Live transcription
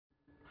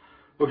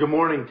Well, good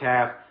morning,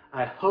 Taft.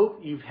 I hope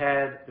you've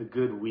had a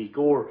good week,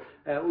 or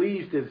at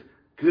least as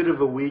good of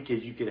a week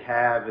as you could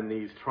have in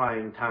these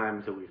trying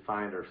times that we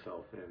find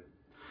ourselves in.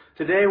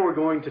 Today we're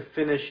going to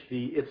finish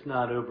the It's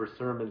Not Over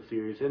sermon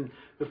series. And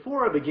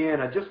before I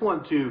begin, I just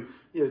want to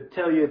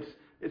tell you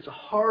it's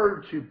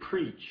hard to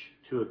preach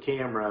to a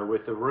camera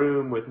with a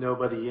room with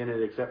nobody in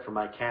it except for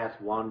my cats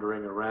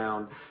wandering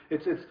around.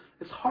 It's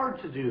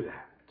hard to do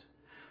that.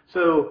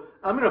 So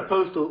I'm going to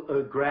post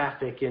a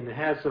graphic and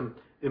have some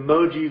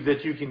emojis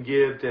that you can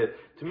give to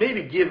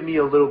maybe give me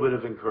a little bit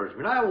of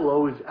encouragement. I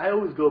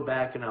always go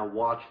back and I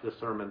watch the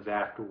sermons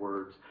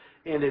afterwards,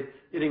 and it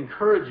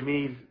encourages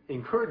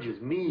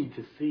me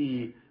to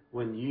see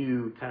when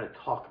you kind of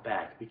talk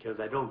back, because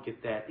I don't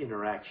get that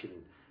interaction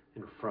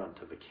in front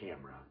of a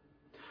camera.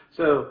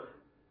 So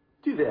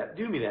do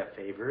me that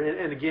favor,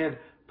 and again,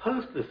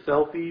 post the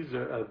selfies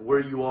of where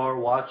you are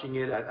watching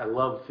it. I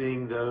love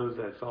seeing those.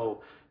 I saw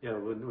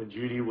when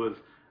Judy was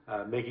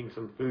making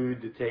some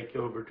food to take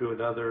over to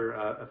another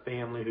a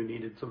family who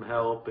needed some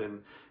help, and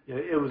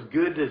it was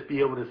good to be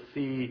able to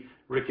see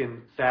Rick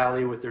and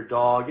Sally with their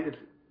dog.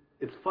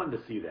 It's fun to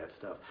see that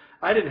stuff.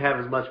 I didn't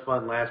have as much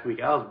fun last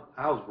week. I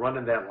was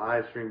running that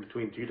live stream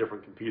between two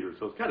different computers,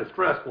 so it's kind of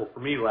stressful for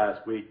me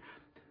last week.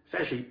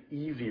 It's actually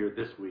easier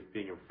this week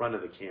being in front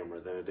of the camera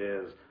than it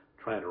is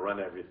trying to run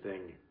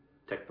everything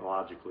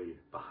technologically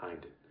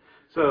behind it.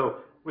 So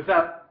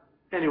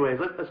anyways,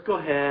 let's go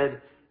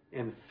ahead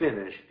and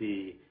finish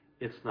the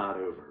It's Not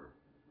Over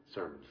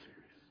sermon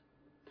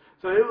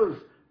series. So it was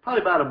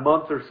probably about a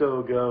month or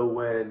so ago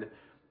when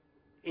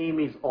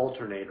Amy's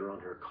alternator on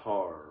her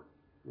car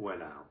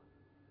went out.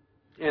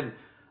 And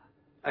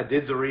I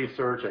did the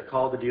research, I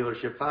called the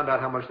dealership, found out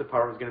how much the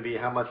part was going to be,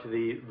 how much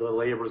the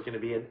labor was going to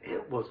be, and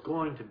it was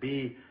going to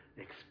be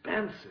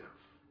expensive.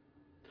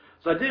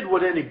 So I did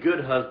what any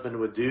good husband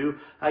would do.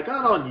 I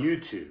got on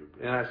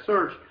YouTube and I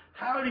searched,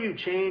 how do you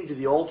change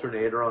the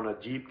alternator on a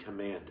Jeep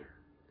Commander?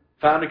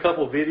 Found a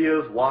couple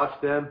videos,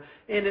 watched them,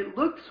 and it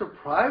looked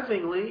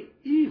surprisingly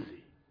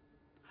easy.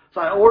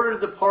 So I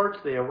ordered the parts,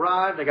 they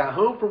arrived, I got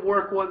home from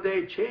work one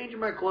day, changed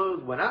my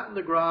clothes, went out in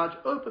the garage,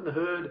 opened the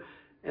hood,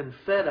 and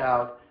set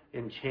out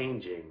in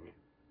changing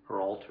her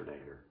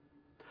alternator.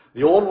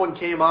 The old one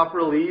came off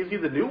real easy,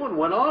 the new one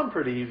went on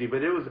pretty easy,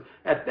 but it was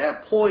at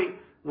that point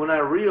when I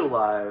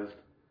realized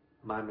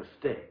my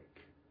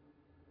mistake.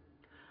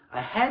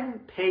 I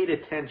hadn't paid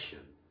attention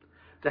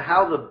to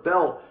how the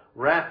belt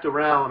wrapped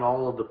around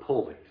all of the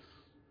pulleys.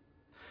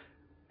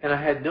 And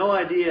I had no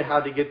idea how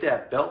to get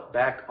that belt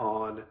back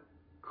on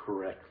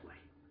correctly.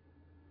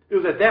 It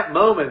was at that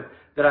moment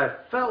that I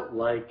felt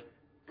like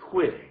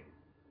quitting.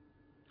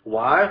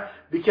 Why?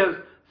 Because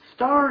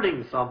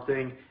starting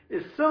something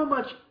is so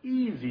much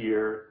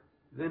easier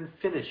than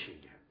finishing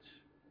it.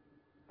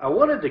 I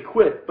wanted to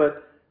quit,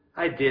 but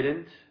I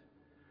didn't.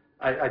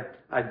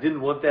 I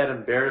didn't want that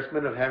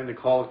embarrassment of having to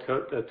call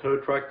a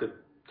tow truck to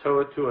tow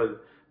it to a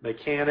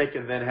mechanic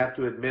and then have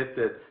to admit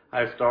that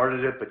I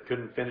started it but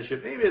couldn't finish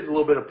it. Maybe it's a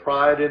little bit of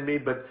pride in me,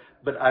 but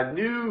I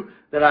knew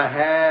that I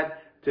had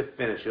to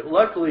finish it.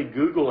 Luckily,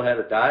 Google had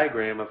a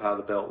diagram of how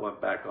the belt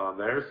went back on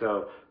there,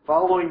 so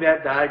following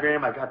that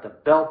diagram, I got the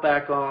belt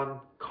back on,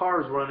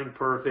 car's running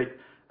perfect.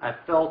 I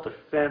felt a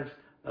sense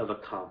of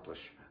accomplishment.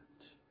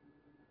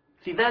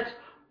 See, that's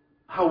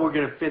how we're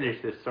going to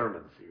finish this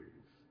sermon series.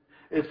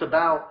 It's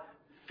about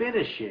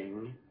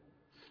finishing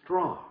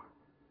strong.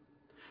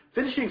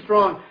 Finishing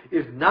strong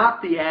is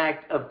not the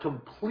act of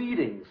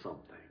completing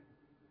something,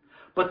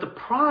 but the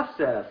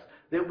process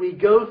that we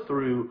go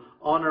through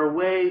on our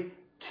way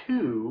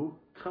to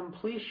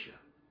completion.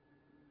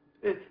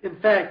 In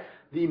fact,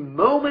 the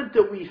moment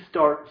that we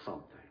start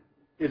something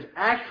is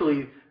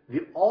actually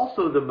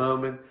also the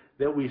moment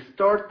that we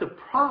start the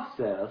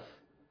process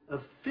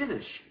of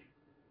finishing.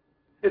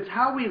 It's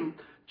how we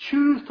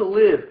choose to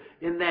live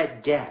in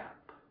that gap.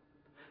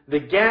 The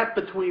gap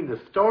between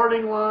the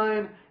starting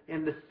line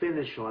and the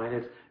finish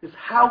line. It's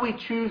how we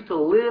choose to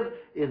live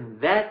in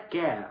that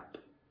gap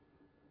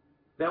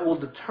that will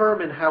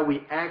determine how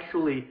we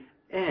actually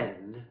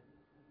end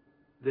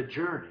the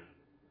journey.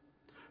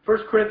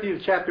 1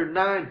 Corinthians chapter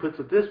 9 puts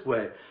it this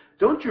way.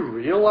 Don't you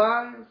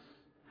realize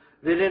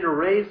that in a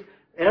race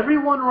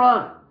everyone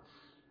runs,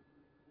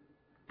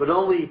 but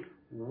only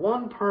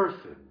one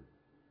person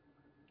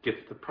gets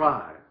the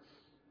prize?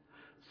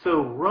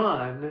 So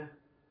run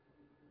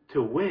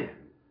to win.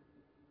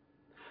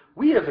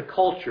 We as a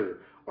culture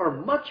are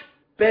much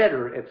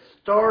better at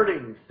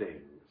starting things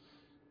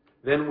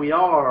than we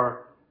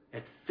are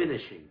at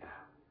finishing them.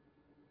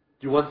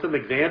 Do you want some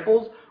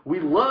examples? We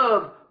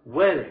love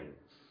weddings.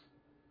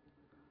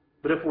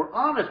 But if we're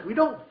honest, we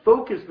don't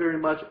focus very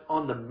much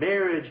on the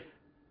marriage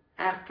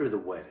after the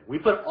wedding. We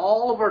put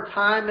all of our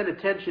time and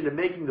attention to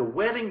making the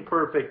wedding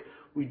perfect.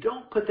 We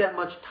don't put that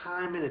much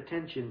time and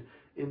attention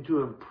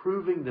into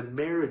improving the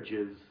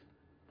marriages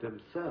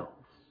themselves.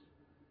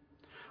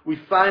 We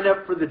sign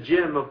up for the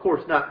gym, of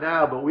course not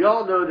now, but we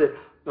all know that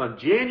on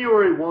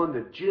January 1,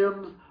 the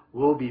gyms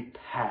will be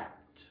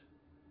packed.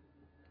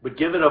 But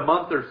give it a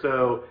month or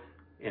so,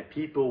 and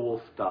people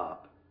will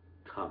stop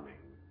coming.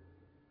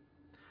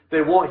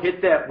 They won't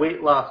hit that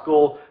weight loss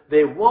goal.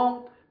 They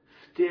won't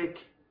stick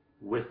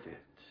with it.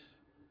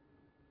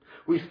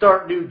 We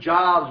start new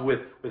jobs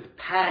with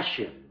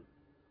passion.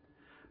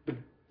 But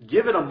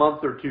give it a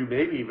month or two,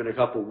 maybe even a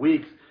couple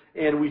weeks,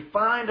 and we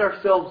find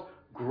ourselves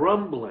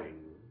grumbling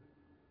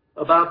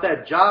about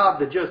that job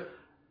that just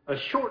a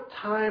short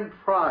time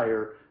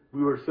prior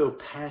we were so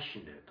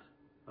passionate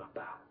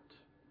about.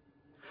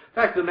 The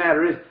fact of the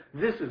matter is,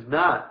 this is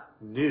not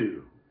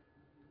new.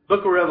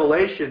 Book of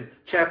Revelation,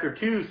 chapter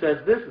 2 says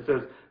this. It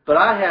says, "But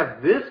I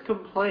have this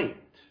complaint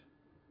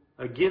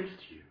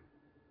against you.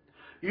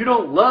 You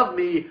don't love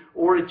me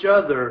or each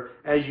other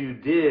as you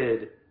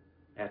did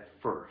at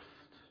first."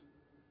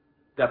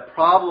 That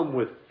problem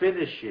with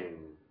finishing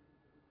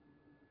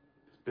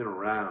has been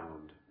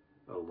around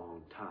a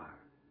long time.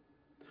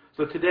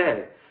 So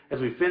today,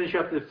 as we finish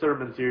up this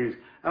sermon series,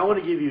 I want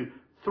to give you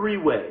 3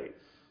 ways.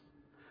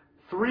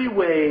 3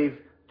 ways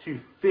to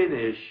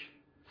finish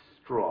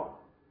strong.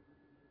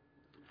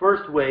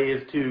 First way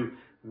is to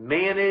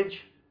manage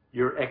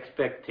your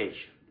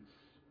expectations.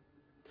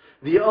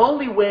 The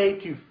only way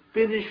to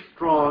finish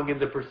strong in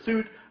the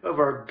pursuit of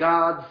our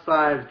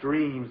God-sized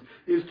dreams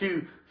is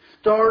to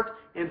start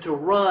and to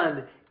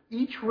run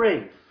each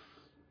race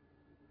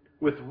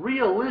with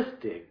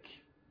realistic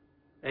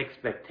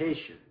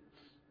expectations.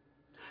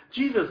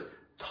 Jesus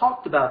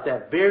talked about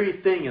that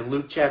very thing in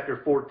Luke chapter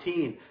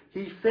 14.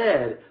 He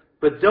said,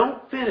 "But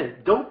don't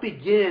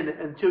begin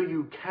until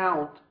you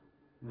count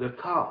the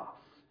cost.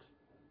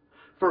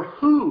 For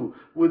who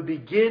would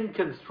begin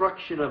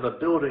construction of a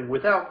building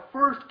without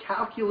first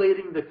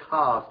calculating the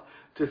cost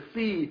to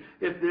see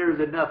if there's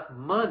enough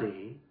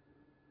money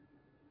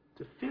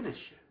to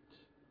finish it?"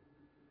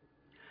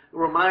 It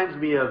reminds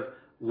me of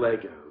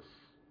Legos.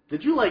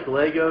 Did you like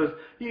Legos?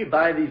 You can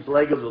buy these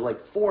Legos with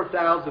like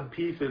 4,000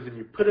 pieces and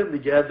you put them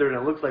together and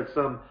it looks like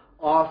some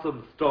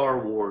awesome Star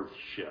Wars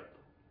ship.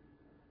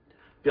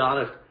 To be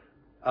honest,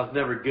 I was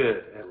never good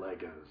at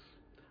Legos.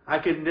 I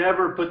could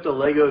never put the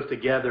Legos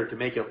together to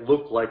make it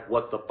look like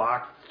what the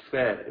box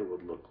said it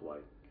would look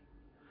like.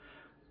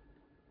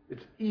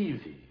 It's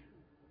easy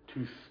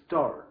to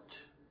start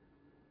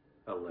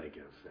a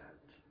Lego set.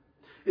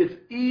 It's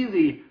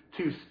easy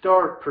to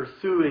start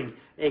pursuing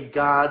a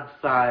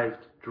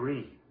God-sized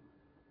dream.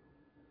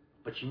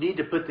 But you need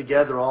to put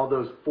together all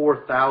those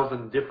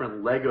 4,000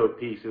 different Lego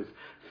pieces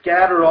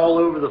scattered all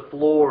over the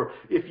floor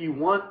if you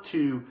want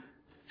to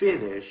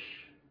finish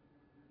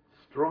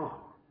strong.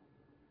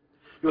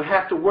 You'll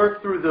have to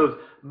work through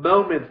those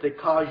moments that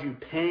cause you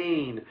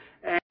pain,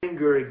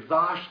 anger,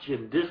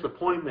 exhaustion,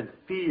 disappointment,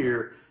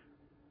 fear,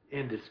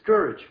 and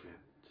discouragement.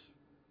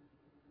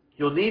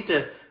 You'll need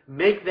to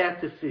make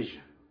that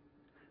decision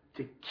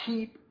to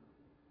keep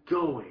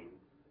going,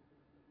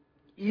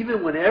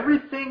 even when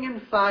everything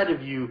inside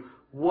of you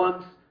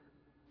wants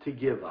to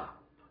give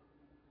up.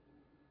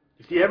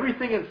 You see,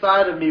 everything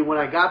inside of me, when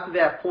I got to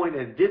that point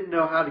and didn't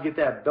know how to get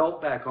that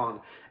belt back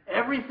on,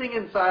 everything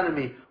inside of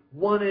me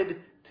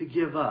wanted to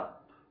give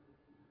up.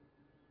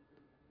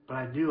 But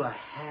I knew I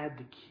had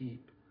to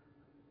keep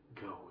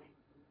going.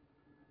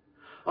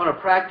 On a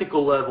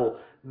practical level,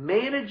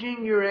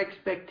 managing your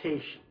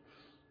expectations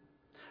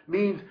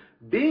means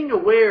being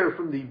aware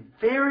from the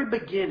very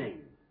beginning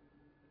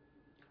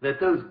that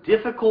those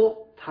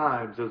difficult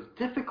times, those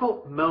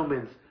difficult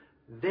moments,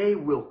 they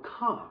will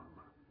come.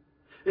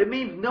 It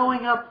means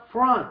knowing up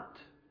front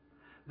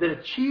that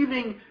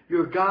achieving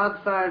your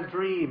God-sized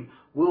dream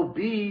will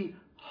be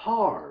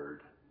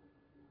hard,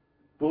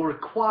 will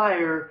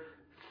require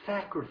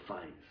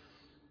sacrifice.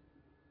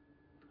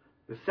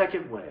 The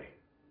second way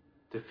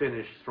to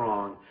finish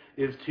strong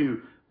is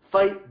to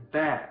fight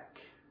back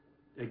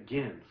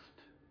against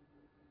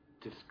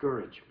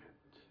discouragement.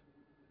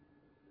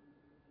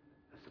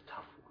 That's a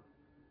tough one.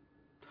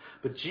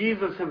 But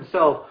Jesus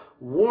himself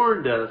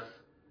warned us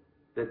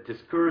that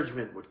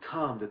discouragement would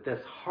come, that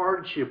this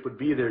hardship would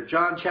be there.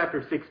 John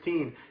chapter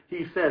 16,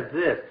 he says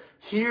this,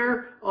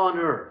 "Here on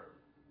earth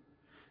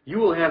you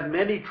will have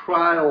many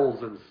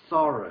trials and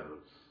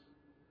sorrows,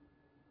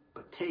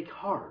 but take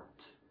heart,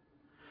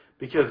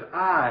 because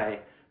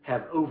I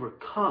have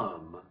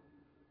overcome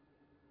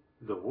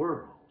the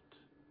world."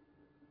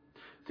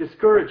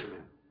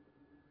 Discouragement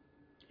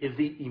is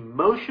the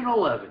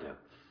emotional evidence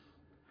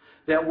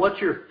that what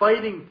you're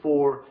fighting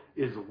for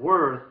is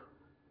worth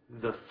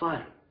the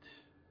fight.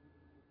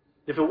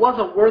 If it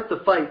wasn't worth the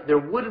fight, there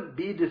wouldn't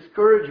be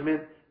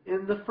discouragement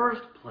in the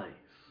first place.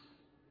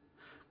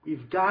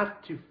 We've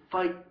got to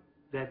fight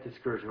that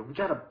discouragement. We've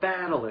got to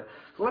battle it.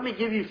 So let me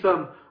give you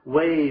some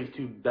ways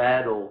to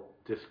battle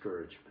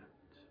discouragement.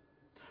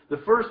 The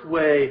first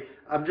way,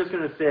 I'm just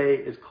going to say,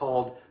 is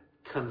called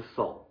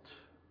consult.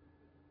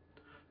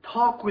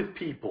 Talk with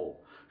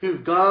people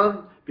who've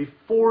gone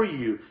before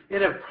you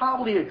and have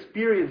probably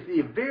experienced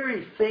the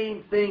very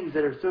same things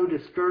that are so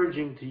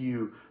discouraging to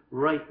you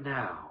right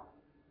now.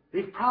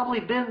 They've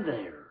probably been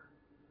there.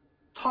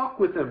 Talk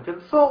with them.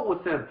 Consult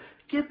with them.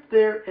 Get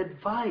their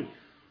advice.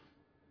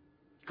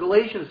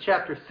 Galatians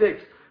chapter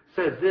 6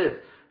 says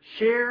this,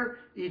 "Share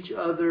each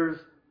other's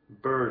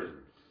burdens.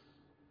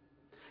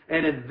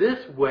 And in this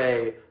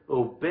way,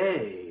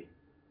 obey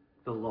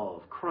the law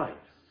of Christ.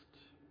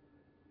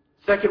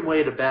 Second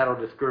way to battle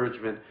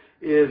discouragement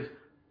is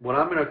what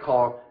I'm going to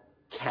call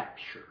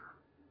capture.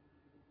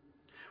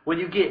 When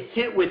you get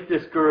hit with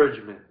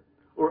discouragement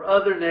or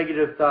other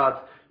negative thoughts,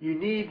 you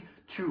need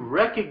to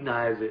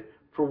recognize it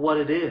for what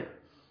it is.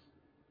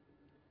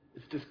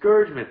 It's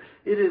discouragement.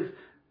 It is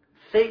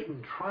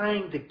Satan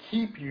trying to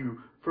keep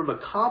you from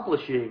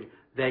accomplishing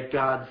that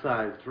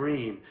God-sized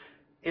dream,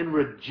 and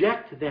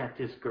reject that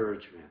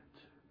discouragement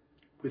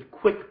with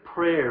quick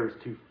prayers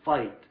to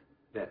fight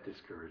that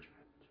discouragement.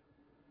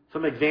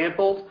 Some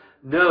examples?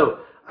 No,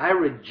 I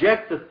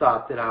reject the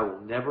thought that I will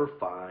never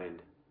find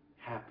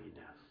happiness.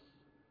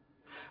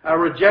 I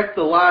reject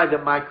the lie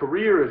that my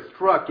career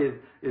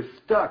is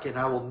stuck and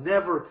I will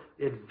never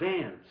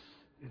advance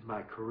in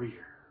my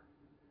career.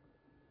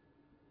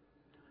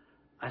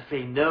 I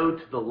say no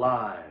to the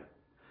lie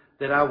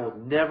that I will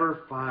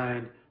never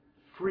find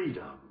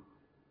freedom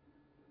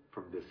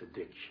from this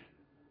addiction.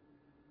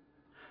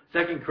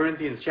 2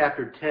 Corinthians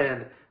chapter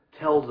 10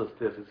 tells us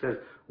this. It says,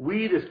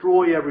 we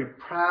destroy every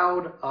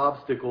proud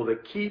obstacle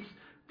that keeps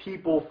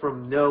people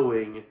from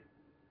knowing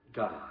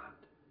God.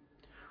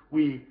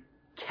 We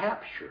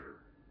capture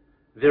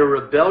their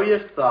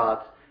rebellious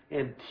thoughts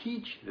and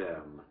teach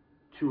them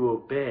to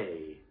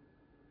obey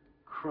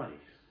Christ.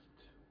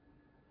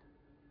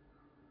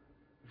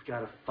 We've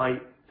got to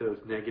fight those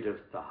negative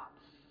thoughts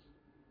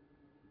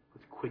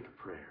with quick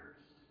prayers.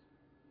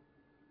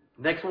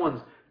 Next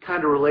one's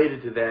kind of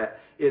related to that.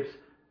 It's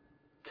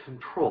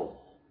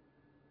control.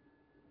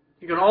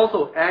 You can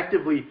also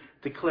actively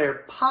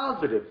declare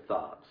positive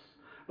thoughts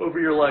over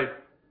your life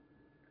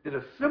in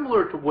a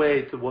similar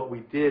way to what we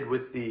did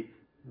with the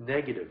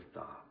negative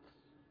thoughts.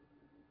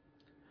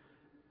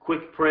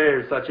 Quick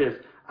prayers such as,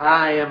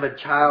 I am a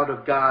child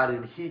of God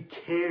and He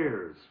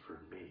cares for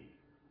me.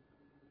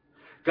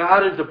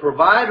 God is a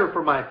provider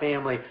for my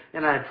family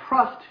and I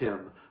trust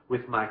Him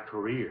with my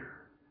career.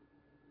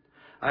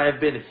 I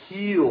have been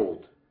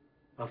healed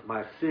of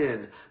my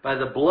sin by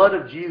the blood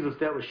of Jesus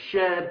that was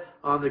shed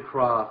on the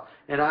cross,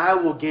 and I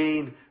will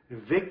gain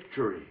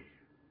victory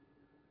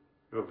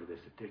over this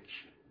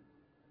addiction.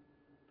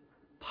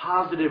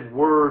 Positive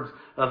words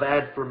of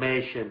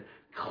affirmation.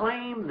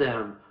 Claim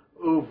them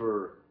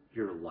over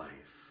your life.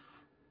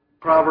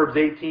 Proverbs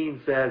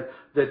 18 says,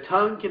 the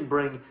tongue can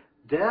bring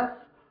death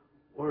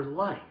or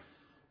life.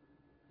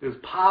 Those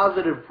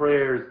positive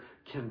prayers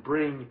can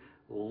bring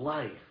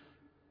life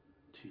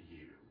to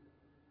you.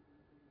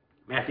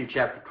 Matthew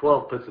chapter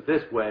 12 puts it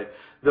this way,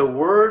 the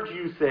words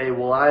you say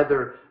will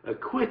either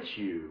acquit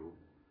you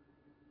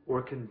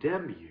or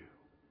condemn you.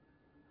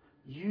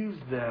 Use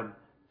them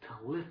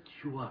to lift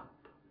you up.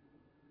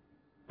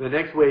 The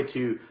next way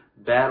to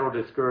battle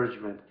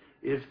discouragement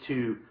is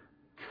to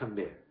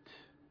commit.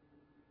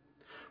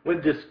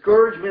 When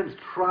discouragement's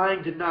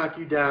trying to knock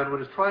you down,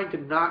 when it's trying to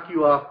knock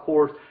you off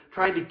course,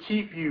 trying to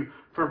keep you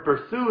from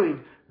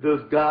pursuing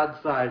those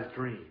God-sized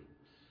dreams,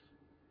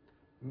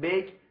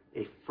 make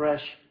a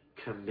fresh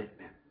commitment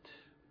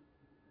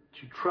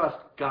to trust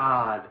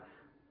God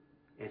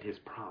and His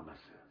promises.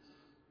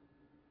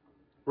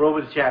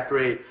 Romans chapter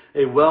 8,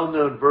 a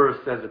well-known verse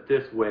says it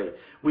this way,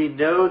 we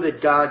know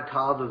that God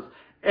causes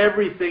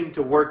everything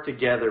to work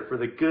together for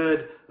the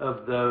good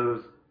of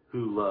those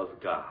who love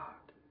God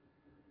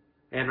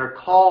and are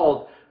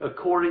called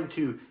according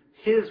to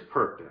His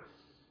purpose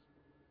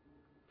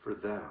for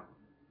them.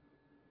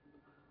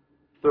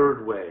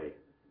 Third way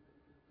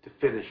to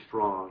finish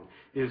strong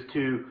is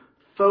to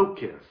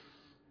focus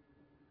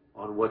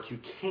on what you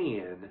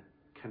can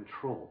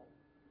control.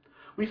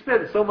 We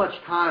spend so much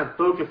time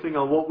focusing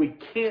on what we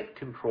can't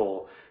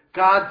control.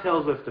 God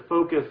tells us to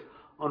focus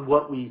on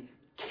what we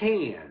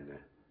can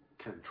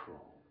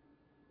control.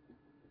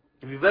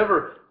 If you've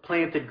ever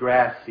planted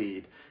grass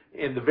seed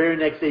and the very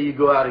next day you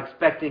go out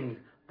expecting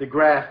the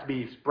grass to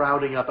be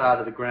sprouting up out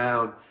of the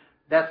ground,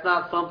 that's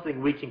not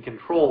something we can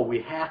control.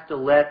 We have to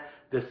let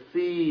the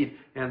seed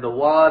and the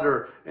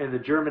water and the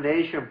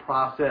germination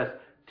process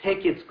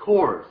take its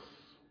course.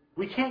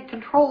 We can't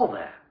control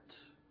that.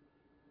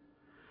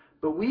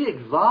 But we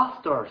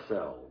exhaust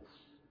ourselves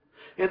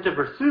in the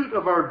pursuit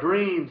of our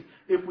dreams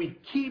if we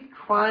keep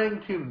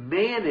trying to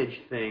manage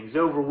things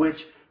over which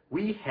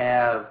we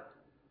have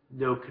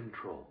no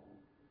control.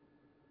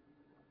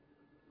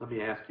 Let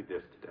me ask you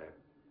this today.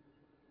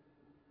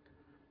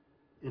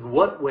 In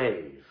what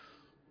ways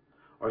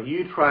are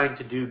you trying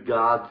to do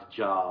God's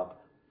job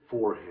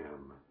for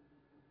Him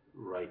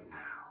right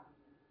now?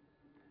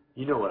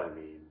 You know what I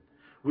mean.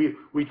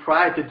 We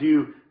try to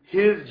do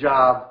His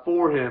job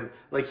for Him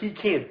like He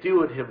can't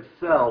do it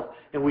Himself,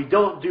 and we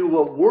don't do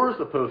what we're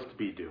supposed to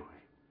be doing.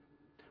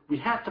 We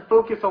have to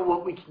focus on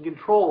what we can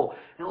control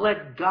and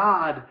let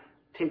God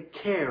take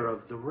care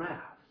of the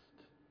rest.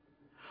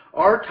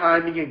 Our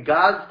timing and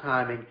God's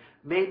timing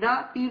may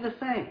not be the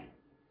same,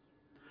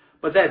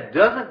 but that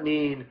doesn't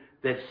mean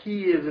that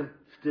He isn't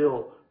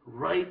still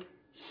right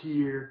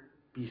here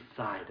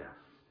beside us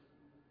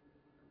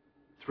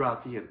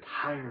throughout the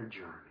entire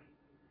journey.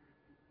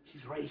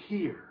 He's right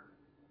here.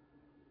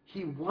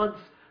 He wants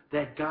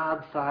that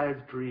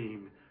God-sized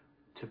dream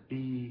to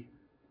be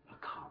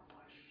accomplished.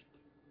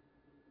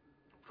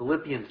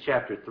 Philippians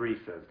chapter 3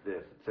 says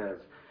this. It says,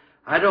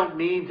 I don't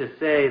mean to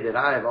say that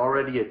I have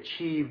already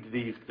achieved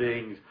these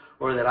things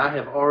or that I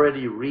have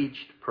already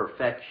reached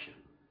perfection.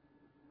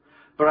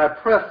 But I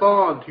press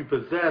on to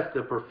possess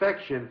the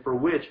perfection for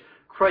which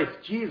Christ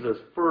Jesus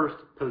first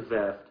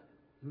possessed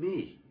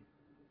me.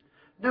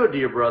 No,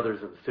 dear brothers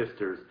and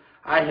sisters,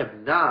 I have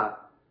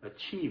not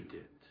achieved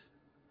it.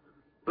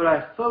 But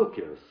I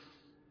focus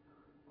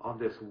on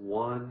this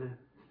one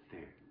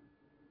thing.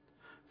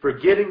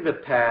 Forgetting the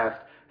past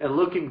and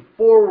looking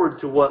forward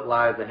to what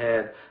lies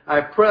ahead,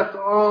 I press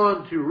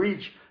on to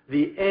reach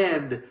the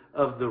end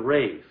of the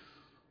race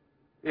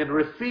and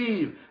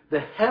receive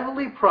the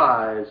heavenly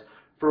prize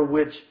for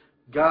which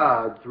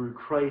God, through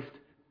Christ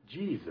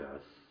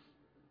Jesus,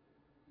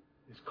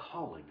 is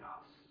calling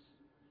us.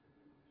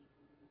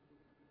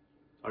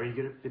 Are you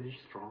going to finish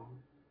strong?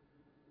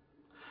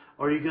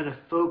 Are you going to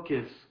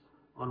focus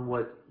on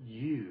what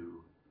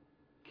you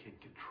can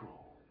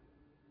control?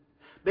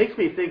 Makes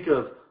me think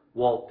of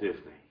Walt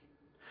Disney.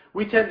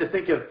 We tend to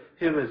think of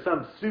him as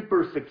some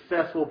super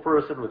successful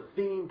person with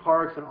theme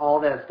parks and all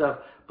that stuff.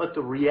 But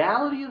the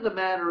reality of the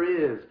matter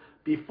is,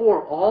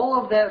 before all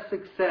of that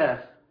success,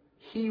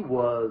 he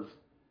was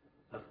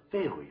a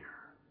failure.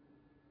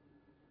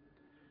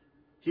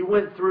 He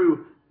went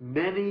through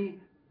many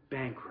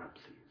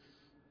bankruptcies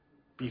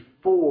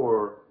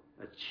before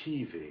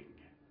achieving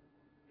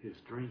his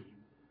dream.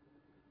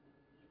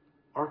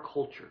 Our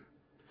culture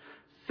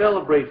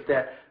celebrates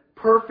that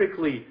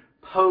perfectly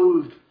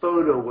posed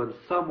photo when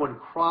someone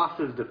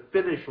crosses the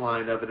finish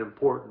line of an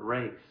important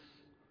race.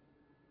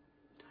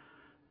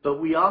 But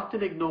we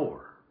often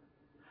ignore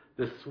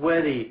the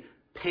sweaty,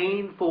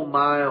 painful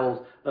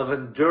miles of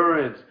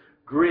endurance,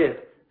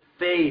 grit,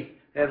 faith,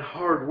 and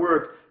hard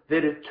work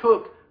that it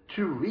took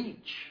to reach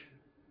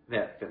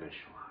that finish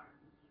line.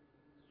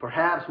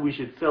 Perhaps we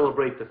should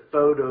celebrate the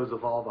photos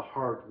of all the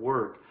hard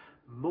work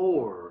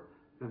more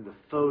than the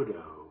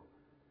photo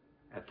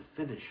at the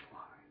finish line.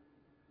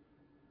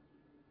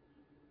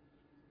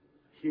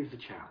 Here's the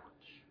challenge.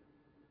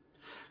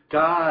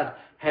 God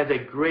has a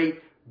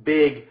great,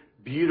 big,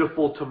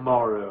 beautiful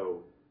tomorrow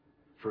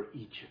for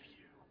each of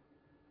you.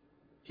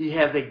 He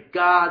has a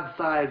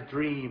God-sized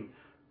dream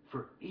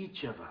for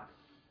each of us.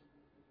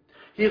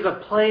 He has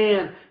a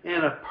plan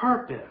and a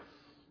purpose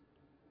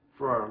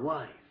for our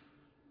life.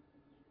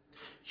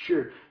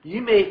 Sure,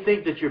 you may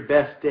think that your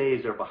best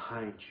days are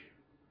behind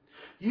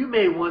you. You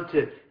may want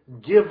to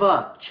give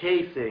up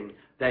chasing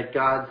that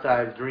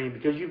God-sized dream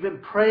because you've been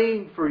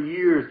praying for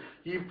years,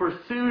 you've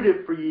pursued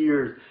it for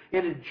years,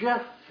 and it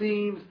just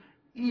seems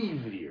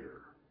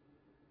easier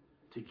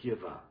to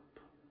give up.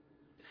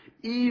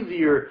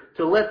 Easier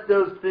to let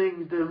those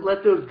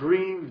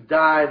dreams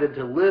die than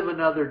to live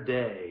another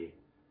day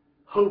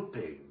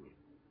hoping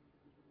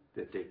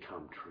that they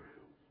come true.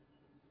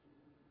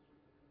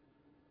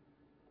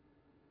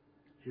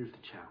 Here's the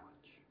challenge.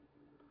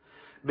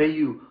 May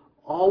you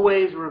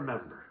always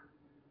remember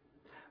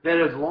that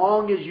as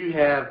long as you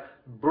have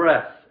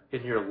breath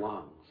in your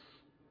lungs,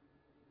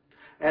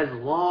 as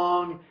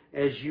long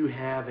as you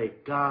have a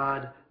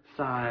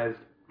God-sized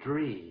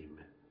dream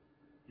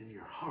in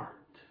your heart,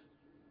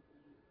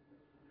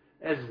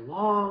 as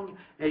long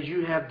as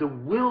you have the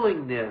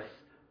willingness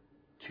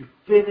to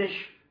finish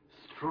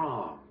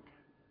strong,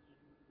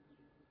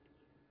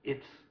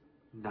 it's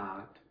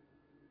not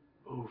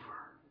over.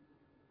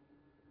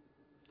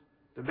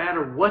 No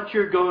matter what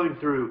you're going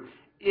through,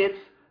 it's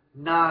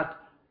not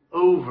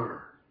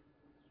over.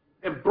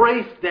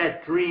 Embrace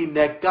that dream,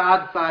 that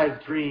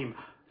God-sized dream.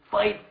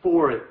 Fight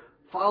for it.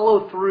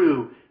 Follow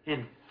through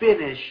and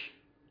finish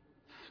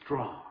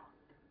strong.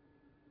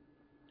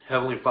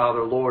 Heavenly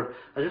Father, Lord,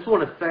 I just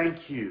want to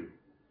thank you.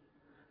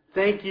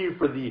 Thank you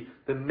for the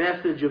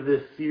message of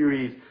this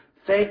series.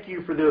 Thank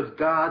you for those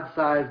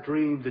God-sized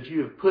dreams that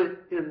you have put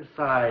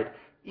inside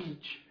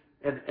each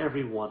and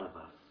every one of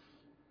us.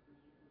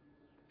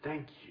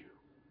 Thank you.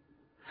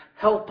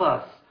 Help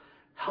us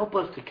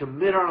to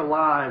commit our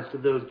lives to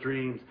those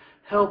dreams.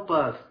 Help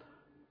us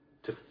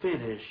to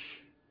finish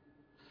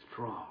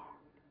strong.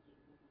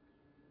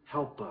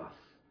 Help us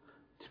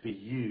to be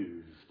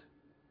used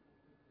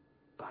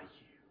by you.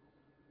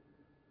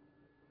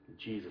 In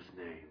Jesus'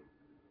 name.